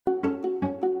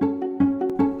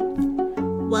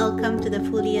Welcome to the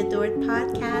Fully Adored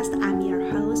podcast. I'm your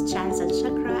host, Sharzad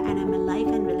Chakra, and I'm a life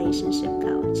and relationship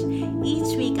coach.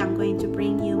 Each week, I'm going to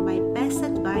bring you my best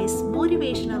advice,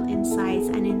 motivational insights,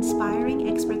 and inspiring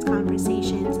expert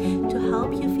conversations to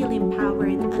help you feel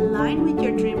empowered, aligned with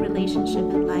your dream relationship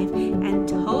in life, and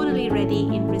totally ready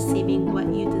in receiving what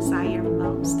you desire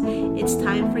most. It's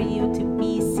time for you to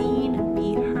be seen,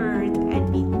 be heard,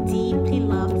 and be deeply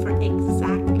loved for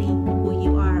exactly who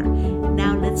you are.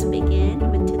 Now let's begin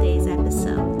with today's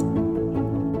episode.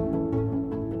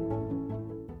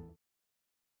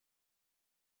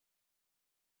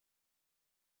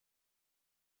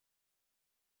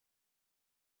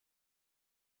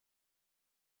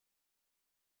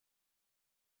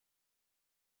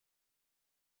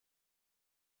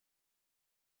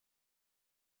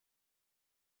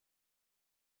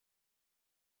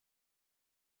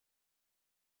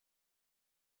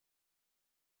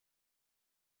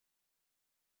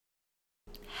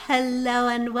 Hello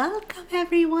and welcome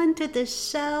everyone to the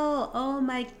show. Oh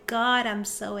my God, I'm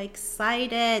so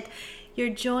excited.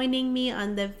 You're joining me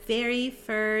on the very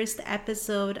first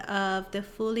episode of the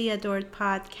Fully Adored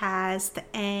podcast,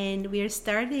 and we're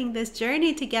starting this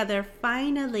journey together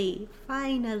finally.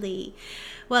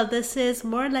 Well, this is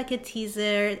more like a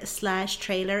teaser /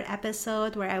 trailer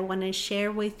episode where I want to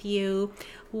share with you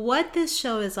what this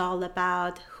show is all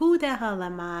about, who the hell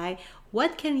am I,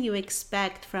 what can you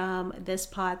expect from this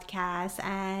podcast,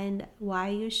 and why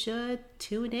you should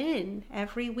tune in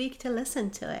every week to listen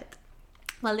to it.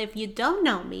 Well, if you don't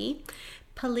know me,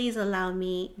 please allow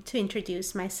me to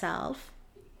introduce myself.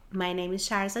 My name is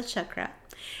Sharzad Chakra,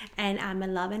 and I'm a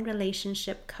love and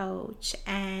relationship coach,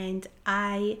 and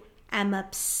I am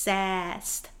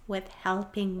obsessed with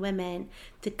helping women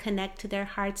to connect to their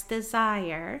heart's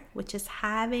desire, which is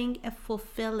having a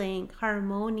fulfilling,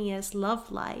 harmonious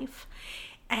love life,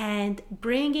 and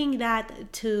bringing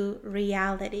that to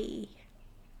reality,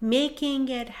 making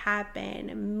it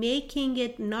happen, making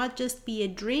it not just be a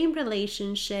dream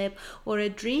relationship or a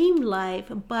dream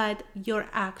life, but your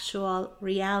actual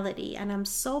reality. And I'm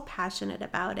so passionate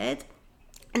about it.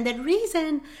 And the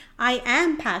reason I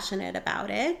am passionate about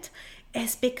it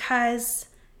is because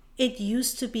it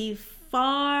used to be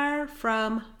far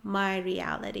from my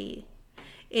reality.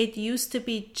 It used to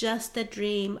be just a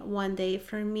dream one day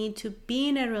for me to be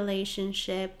in a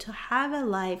relationship, to have a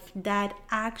life that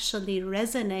actually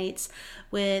resonates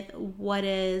with what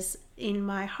is in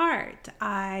my heart.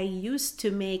 I used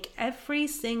to make every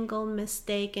single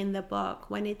mistake in the book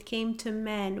when it came to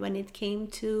men, when it came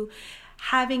to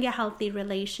having a healthy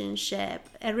relationship,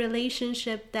 a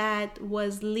relationship that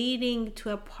was leading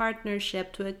to a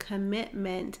partnership, to a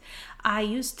commitment. I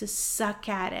used to suck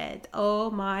at it. Oh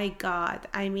my God.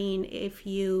 I mean, if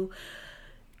you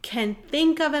can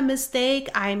think of a mistake,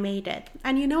 I made it.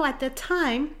 And at the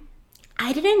time,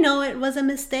 I didn't know it was a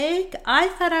mistake. I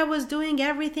thought I was doing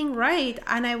everything right,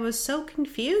 and I was so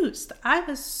confused. I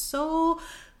was so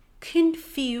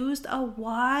confused of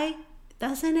why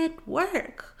doesn't it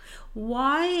work?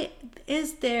 Why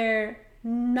is there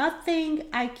nothing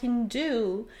I can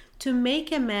do to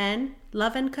make a man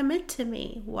love and commit to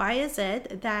me? Why is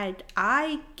it that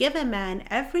I give a man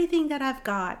everything that I've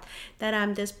got, that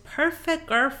I'm this perfect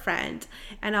girlfriend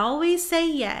and always say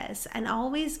yes and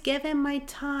always give him my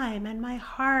time and my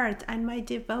heart and my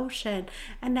devotion,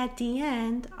 and at the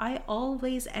end I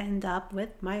always end up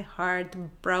with my heart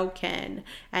broken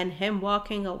and him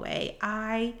walking away?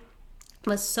 I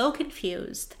was so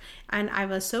confused, and I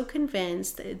was so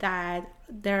convinced that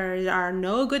there are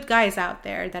no good guys out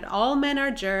there, that all men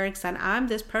are jerks, and I'm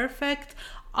this perfect,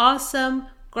 awesome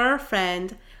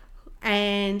girlfriend,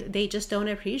 and they just don't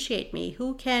appreciate me.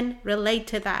 Who can relate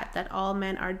to that all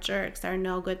men are jerks? There are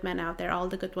no good men out there. All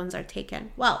the good ones are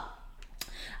taken. Well,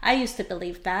 I used to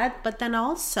believe that, but then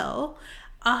also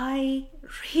I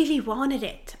really wanted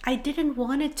it. I didn't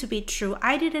want it to be true.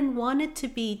 I didn't want it to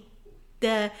be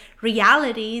the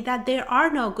reality that there are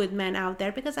no good men out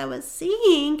there, because I was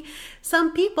seeing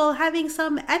some people having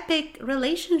some epic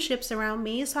relationships around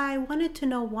me. So I wanted to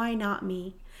know, why not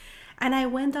me? And I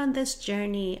went on this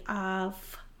journey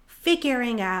of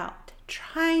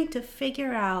trying to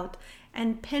figure out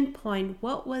and pinpoint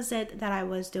what was it that I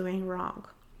was doing wrong.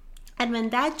 And when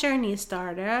that journey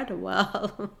started,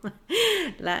 well,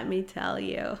 let me tell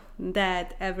you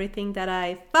that everything that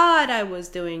I thought I was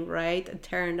doing right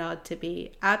turned out to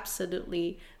be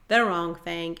absolutely the wrong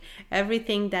thing.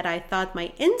 Everything that I thought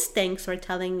my instincts were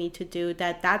telling me to do,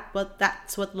 that's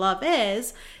what love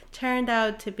is, turned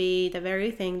out to be the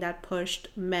very thing that pushed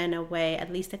men away,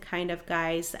 at least the kind of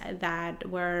guys that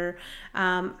were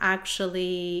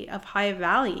actually of high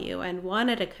value and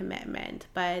wanted a commitment.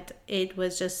 But it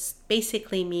was just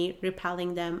basically me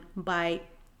repelling them by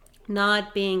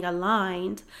not being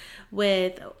aligned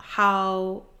with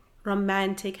how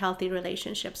romantic, healthy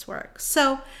relationships work.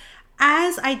 So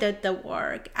as I did the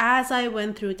work, as I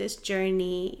went through this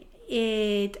journey,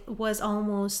 it was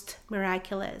almost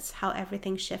miraculous how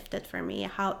everything shifted for me,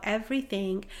 how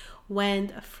everything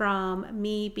went from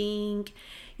me being,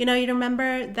 you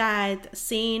remember that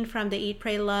scene from the Eat,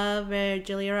 Pray, Love where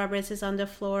Julia Roberts is on the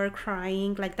floor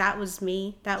crying? Like, that was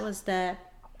me. That was the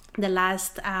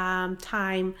last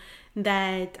time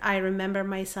that I remember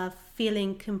myself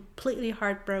feeling completely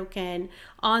heartbroken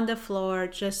on the floor,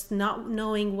 just not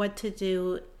knowing what to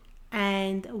do.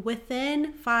 And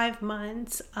within 5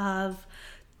 months of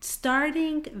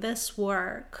starting this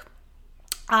work,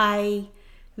 I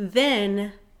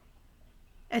then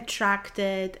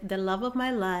attracted the love of my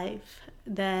life,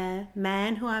 the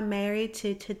man who I'm married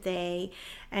to today.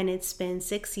 And it's been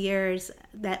 6 years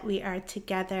that we are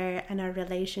together, and our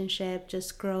relationship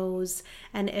just grows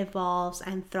and evolves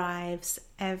and thrives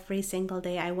every single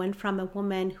day. I went from a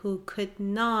woman who could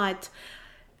not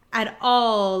at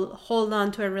all hold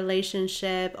on to a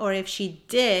relationship, or if she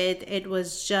did, it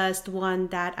was just one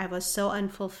that I was so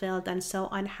unfulfilled and so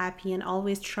unhappy and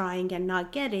always trying and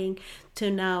not getting, to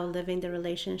now living the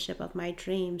relationship of my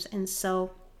dreams. And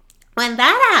so when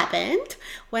that happened,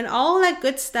 when all that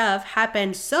good stuff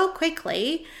happened so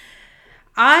quickly,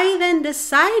 I then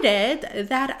decided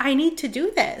that I need to do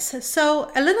this.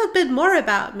 So a little bit more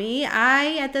about me.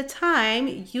 I, at the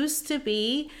time, used to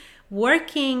be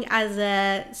working as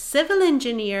a civil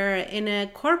engineer in a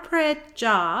corporate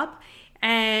job,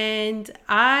 and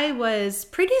I was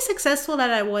pretty successful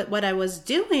at what I was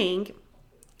doing.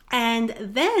 And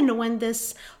then when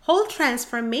this whole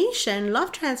transformation,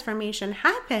 love transformation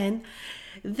happened,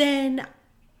 then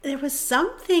there was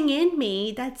something in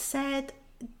me that said,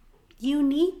 you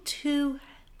need to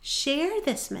share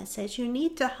this message. You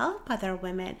need to help other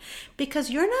women, because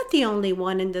you're not the only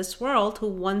one in this world who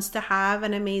wants to have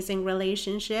an amazing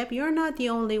relationship. You're not the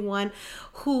only one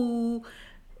who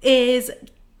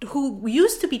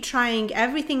used to be trying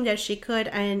everything that she could,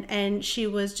 and she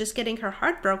was just getting her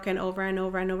heart broken over and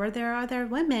over and over. There are other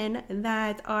women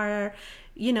that are,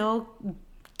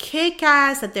 kick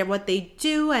ass at what they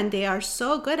do, and they are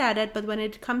so good at it, but when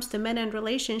it comes to men and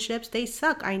relationships, they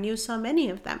suck. I knew so many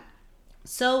of them.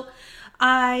 So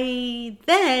I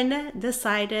then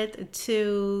decided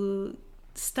to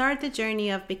start the journey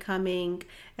of becoming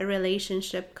a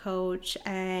relationship coach,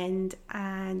 and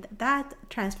that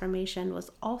transformation was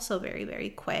also very,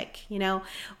 very quick.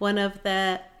 One of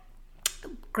the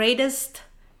greatest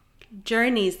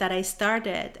journeys that I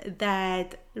started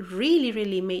that really,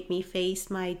 really made me face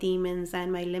my demons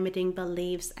and my limiting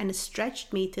beliefs and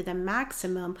stretched me to the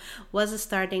maximum was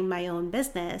starting my own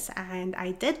business. And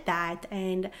I did that.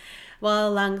 And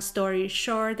well, long story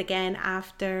short, again,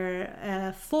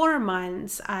 after 4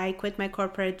 months, I quit my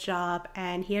corporate job,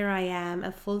 and here I am,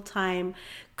 a full-time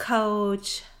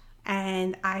coach.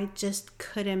 And I just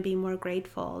couldn't be more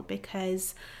grateful,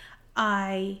 because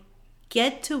I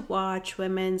get to watch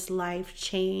women's life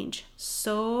change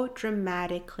so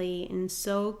dramatically and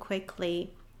so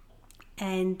quickly.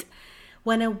 And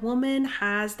when a woman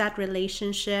has that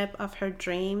relationship of her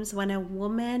dreams, when a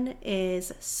woman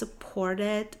is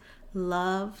supported,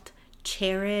 loved,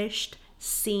 cherished,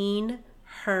 seen,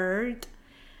 heard,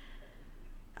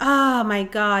 oh my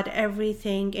God,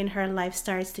 everything in her life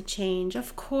starts to change.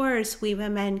 Of course, we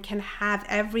women can have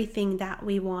everything that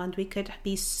we want. We could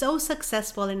be so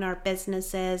successful in our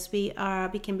businesses. We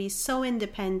can be so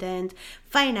independent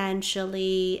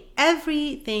financially.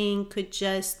 Everything could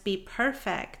just be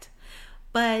perfect.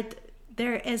 But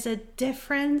there is a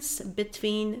difference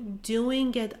between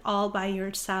doing it all by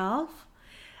yourself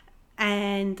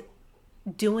and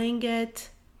doing it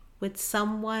with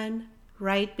someone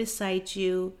right beside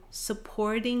you,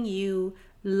 supporting you,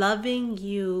 loving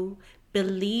you,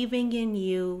 believing in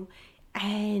you,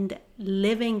 and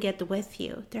living it with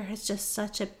you. There is just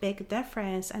such a big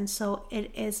difference. And so it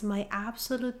is my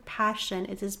absolute passion,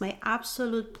 it is my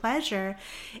absolute pleasure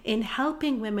in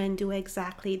helping women do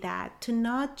exactly that, to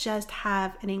not just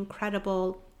have an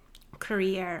incredible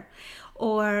career,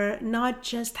 or not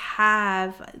just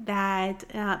have that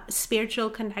spiritual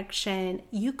connection.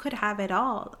 You could have it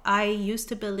all. I used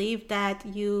to believe that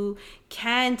you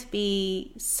can't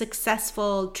be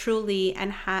successful truly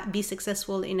and be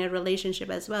successful in a relationship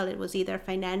as well. It was either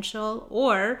financial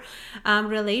or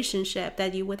relationship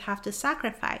that you would have to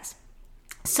sacrifice.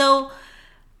 So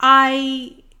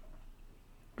I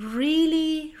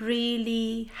really,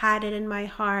 really had it in my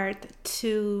heart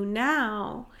to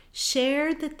now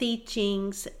share the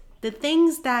teachings, the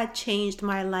things that changed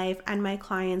my life and my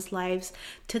clients' lives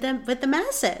to them with the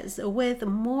masses, with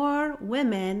more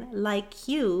women like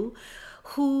you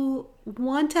who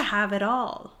want to have it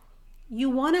all. You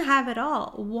want to have it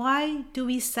all. Why do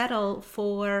we settle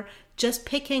for just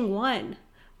picking one?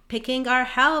 Picking our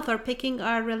health or picking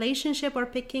our relationship or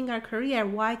picking our career.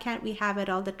 Why can't we have it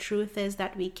all? The truth is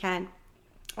that we can.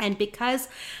 And because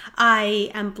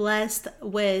I am blessed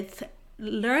with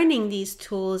learning these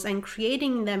tools and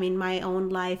creating them in my own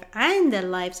life and the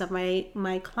lives of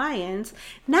my clients,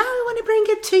 now I want to bring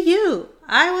it to you.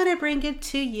 I want to bring it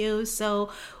to you so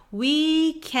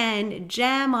we can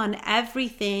jam on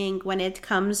everything when it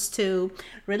comes to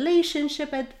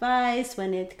relationship advice,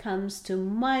 when it comes to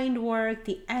mind work,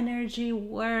 the energy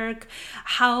work,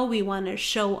 how we want to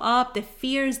show up, the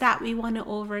fears that we want to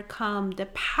overcome, the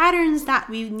patterns that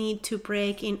we need to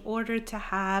break in order to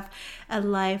have a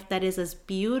life that is as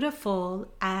beautiful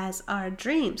as our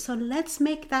dreams. So let's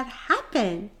make that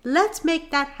happen. Let's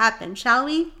make that happen, shall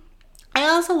we? I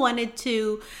also wanted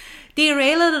to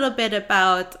derail a little bit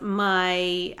about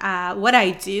my what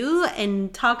I do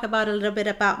and talk about a little bit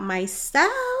about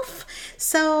myself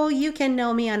so you can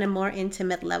know me on a more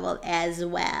intimate level as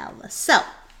well. So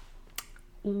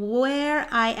where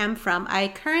I am from, I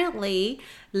currently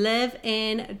live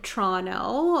in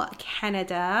Toronto,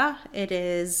 Canada. It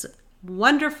is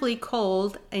wonderfully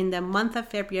cold in the month of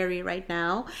February right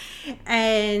now,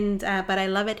 and but I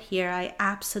love it here. I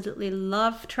absolutely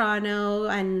love Toronto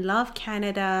and love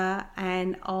Canada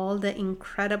and all the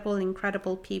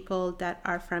incredible people that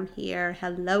are from here.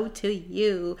 Hello to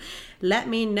you. Let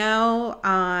me know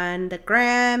on the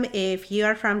gram if you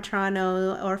are from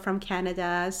Toronto or from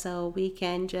Canada so we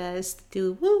can just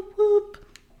do whoop whoop.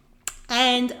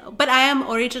 But I am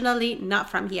originally not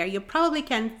from here. You probably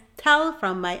can tell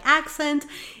from my accent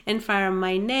and from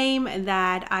my name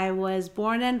that I was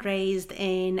born and raised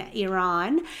in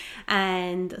Iran,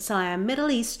 and so I am Middle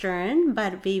Eastern,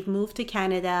 but we've moved to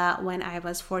Canada when I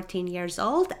was 14 years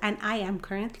old, and I am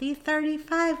currently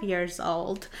 35 years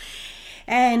old.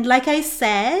 And like I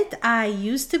said, I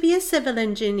used to be a civil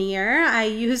engineer. I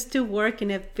used to work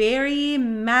in a very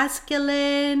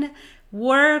masculine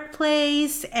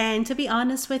workplace, and to be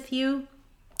honest with you,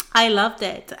 I loved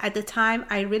it. At the time,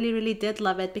 I really did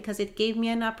love it because it gave me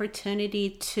an opportunity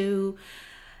to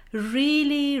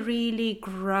really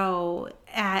grow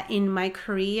in my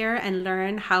career and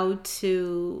learn how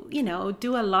to,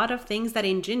 do a lot of things that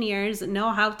engineers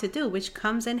know how to do, which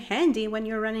comes in handy when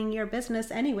you're running your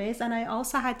business anyways. And I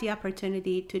also had the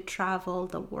opportunity to travel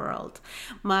the world.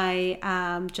 My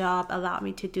job allowed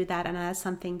me to do that, and that's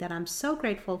something that I'm so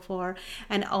grateful for.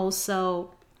 And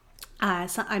also,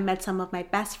 so I met some of my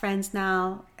best friends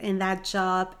now in that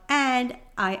job, and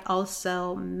I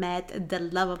also met the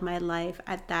love of my life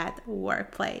at that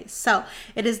workplace. So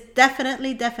it is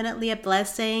definitely a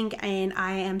blessing, and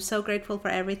I am so grateful for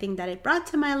everything that it brought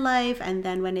to my life. And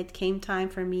then when it came time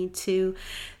for me to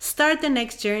start the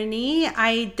next journey,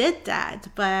 I did that,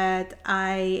 but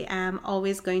I am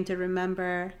always going to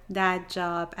remember that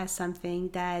job as something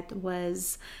that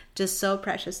was just so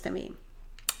precious to me.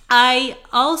 I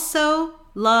also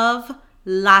love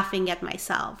laughing at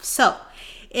myself. So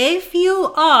if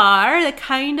you are the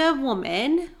kind of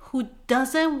woman who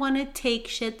doesn't want to take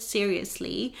shit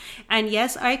seriously, and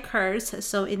yes, I curse,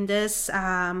 so in this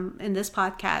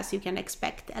podcast, you can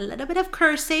expect a little bit of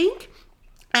cursing.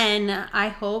 And I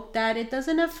hope that it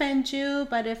doesn't offend you,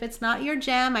 but if it's not your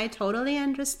jam, I totally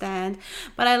understand.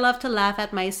 But I love to laugh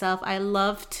at myself. I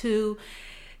love to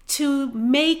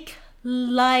make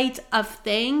light of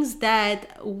things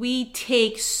that we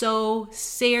take so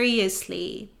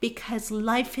seriously, because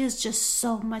life is just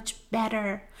so much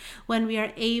better when we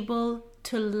are able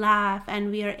to laugh and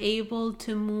we are able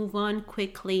to move on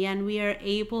quickly, and we are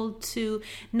able to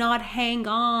not hang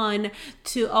on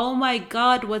to, oh my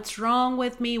God, what's wrong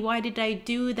with me? Why did I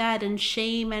do that? And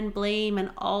shame and blame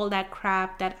and all that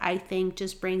crap that I think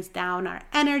just brings down our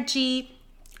energy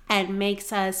and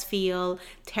makes us feel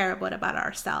terrible about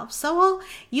ourselves. So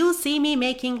you'll see me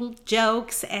making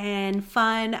jokes and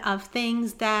fun of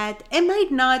things that it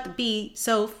might not be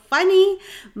so funny,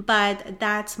 but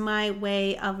that's my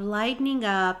way of lightening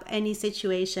up any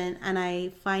situation, and I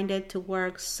find it to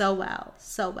work so well.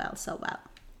 So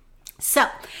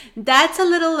that's a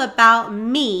little about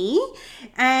me.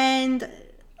 And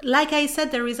like I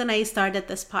said, the reason I started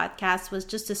this podcast was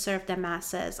just to serve the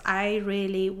masses. I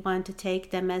really want to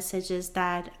take the messages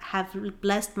that have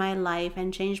blessed my life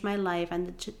and changed my life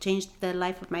and changed the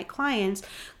life of my clients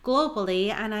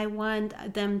globally, and I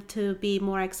want them to be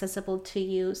more accessible to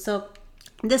you. So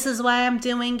this is why I'm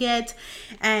doing it,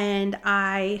 and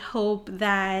I hope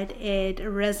that it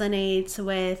resonates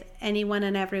with anyone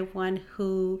and everyone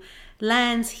who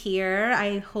lands here.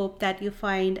 I hope that you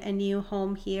find a new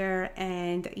home here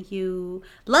and you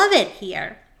love it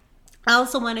here. I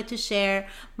also wanted to share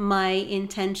my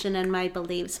intention and my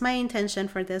beliefs. My intention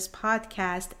for this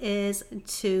podcast is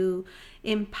to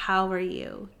empower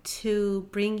you, to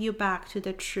bring you back to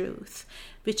the truth,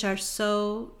 which are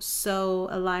so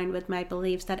aligned with my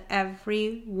beliefs that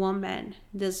every woman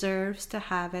deserves to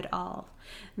have it all,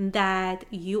 that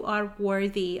you are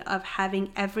worthy of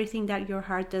having everything that your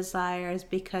heart desires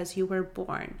because you were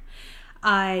born.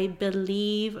 I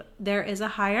believe there is a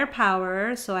higher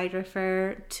power, so I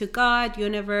refer to God,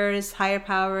 universe, higher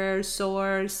power,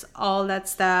 source, all that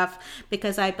stuff,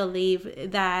 because I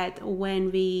believe that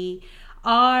when we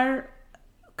are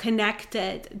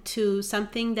connected to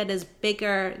something that is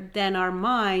bigger than our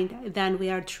mind, then we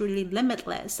are truly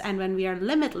limitless. And when we are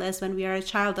limitless, when we are a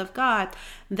child of God,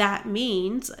 that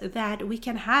means that we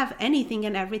can have anything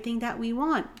and everything that we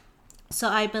want. So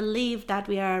I believe that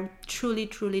we are truly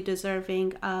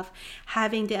deserving of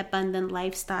having the abundant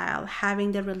lifestyle,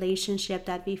 having the relationship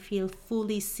that we feel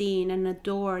fully seen and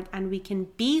adored, and we can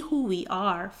be who we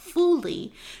are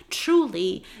fully,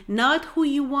 truly, not who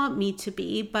you want me to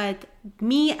be, but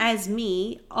me as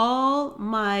me, all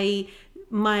my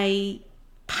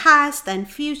past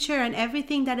and future and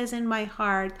everything that is in my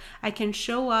heart. I can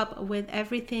show up with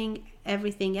everything,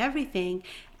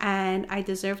 and I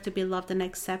deserve to be loved and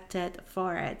accepted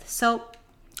for it. So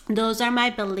those are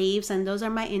my beliefs and those are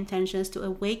my intentions, to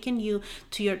awaken you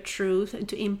to your truth,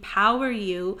 to empower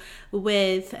you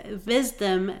with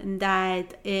wisdom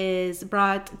that is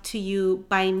brought to you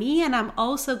by me. And I'm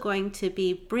also going to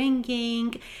be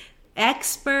bringing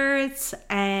experts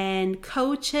and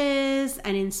coaches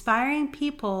and inspiring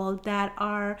people that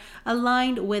are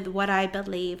aligned with what I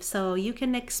believe. So you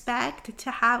can expect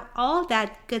to have all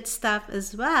that good stuff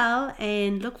as well,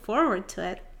 and look forward to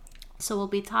it. So we'll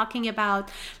be talking about,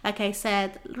 like I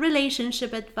said,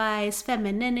 relationship advice,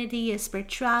 femininity,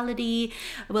 spirituality.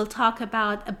 We'll talk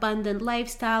about abundant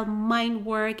lifestyle, mind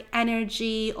work,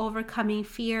 energy, overcoming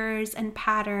fears and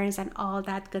patterns and all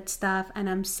that good stuff. And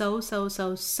I'm so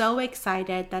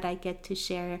excited that I get to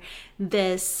share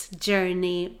this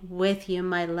journey with you,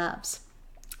 my loves.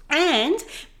 And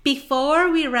before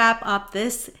we wrap up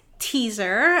this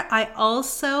teaser, I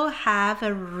also have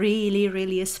a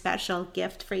really special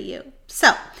gift for you.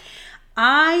 So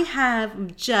I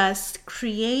have just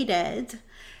created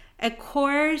a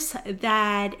course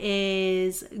that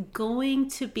is going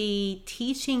to be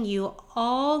teaching you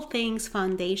all things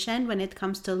foundation when it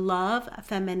comes to love,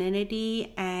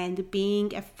 femininity, and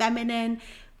being a feminine,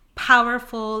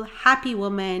 powerful, happy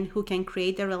woman who can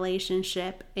create the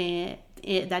relationship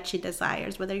that she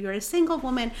desires. Whether you're a single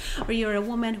woman or you're a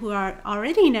woman who are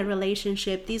already in a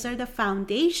relationship, these are the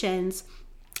foundations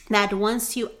that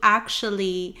once you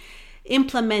actually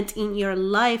implement in your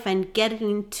life and get it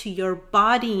into your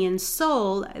body and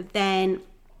soul, then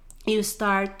you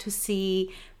start to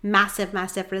see massive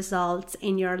results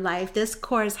in your life. This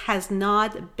course has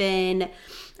not been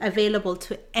available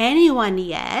to anyone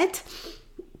yet,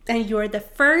 and you're the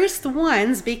first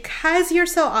ones. Because you're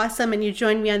so awesome and you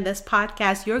joined me on this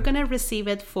podcast, you're going to receive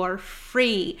it for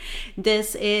free.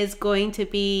 This is going to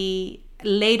be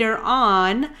later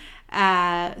on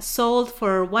sold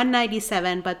for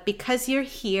 $197, but because you're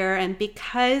here and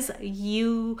because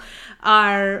you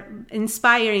are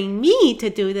inspiring me to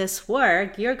do this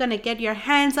work, you're going to get your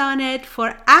hands on it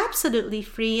for absolutely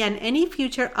free, and any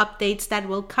future updates that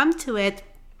will come to it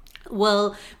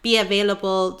will be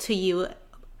available to you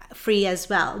free as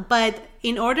well. But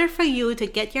in order for you to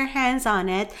get your hands on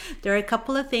it, there are a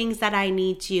couple of things that I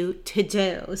need you to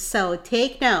do. So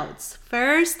take notes.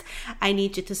 First, I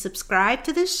need you to subscribe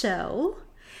to the show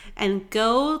and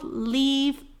go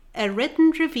leave a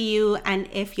written review, and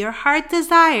if your heart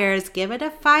desires, give it a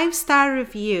 5-star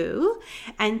review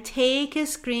and take a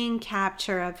screen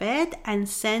capture of it and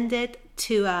send it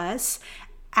to us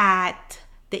at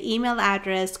the email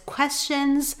address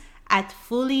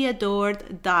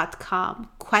questions@fullyadored.com.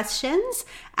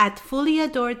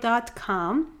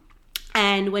 questions@fullyadored.com.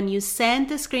 And when you send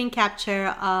the screen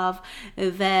capture of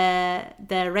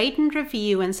the rate and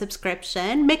review and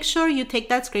subscription, make sure you take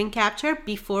that screen capture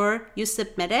before you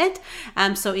submit it,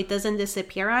 so it doesn't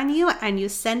disappear on you, and you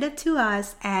send it to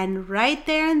us, and right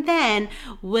there and then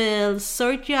we'll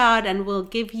sort you out and we'll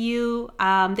give you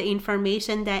the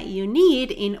information that you need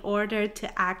in order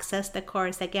to access the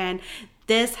course. Again,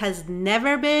 this has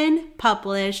never been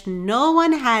published. No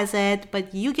one has it,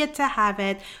 but you get to have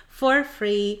it for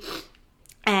free.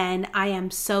 And I am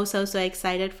so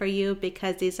excited for you,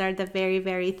 because these are the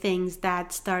very things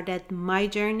that started my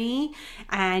journey.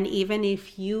 And even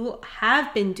if you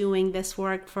have been doing this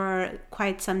work for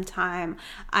quite some time,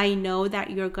 I know that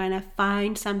you're going to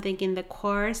find something in the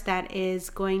course that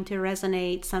is going to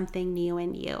resonate, something new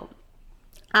in you.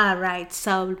 All right,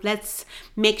 so let's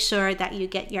make sure that you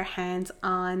get your hands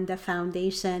on the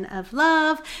Foundation of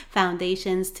Love,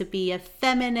 Foundations to be a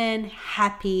Feminine,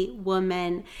 Happy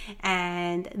Woman.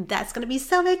 And that's going to be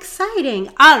so exciting.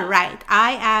 All right,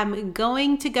 I am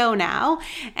going to go now.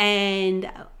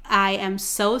 And I am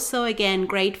so again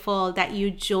grateful that you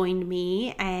joined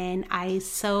me, and I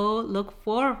so look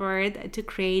forward to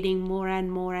creating more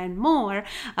and more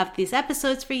of these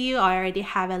episodes for you. I already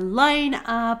have a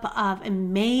lineup of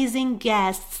amazing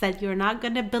guests that you're not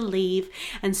going to believe,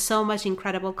 and so much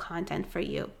incredible content for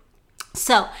you.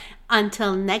 So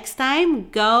until next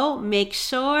time, go make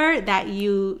sure that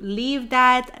you leave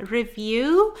that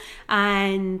review,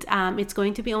 and it's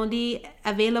going to be only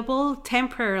available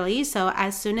temporarily. So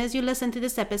as soon as you listen to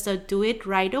this episode, do it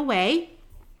right away.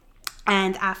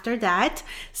 And after that,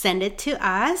 send it to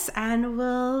us, and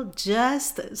we'll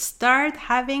just start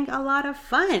having a lot of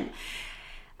fun.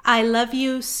 I love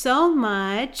you so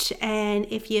much, and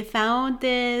if you found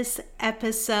this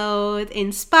episode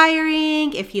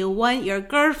inspiring, if you want your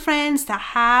girlfriends to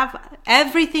have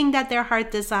everything that their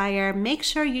heart desire, make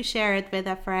sure you share it with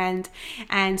a friend,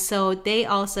 and so they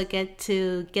also get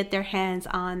to get their hands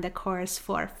on the course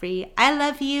for free. I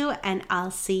love you, and I'll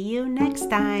see you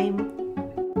next time.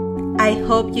 I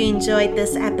hope you enjoyed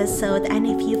this episode, and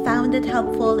if you found it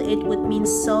helpful, it would mean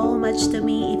so much to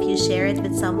me if you share it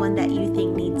with someone that you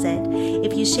think needs it.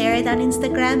 If you share it on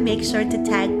Instagram, make sure to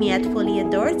tag me at Fully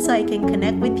Adored so I can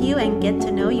connect with you and get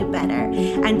to know you better.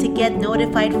 And to get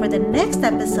notified for the next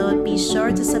episode, be sure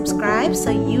to subscribe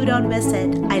so you don't miss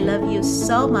it. I love you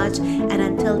so much, and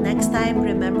until next time,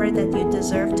 remember that you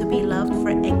deserve to be loved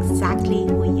for exactly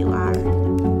who you are.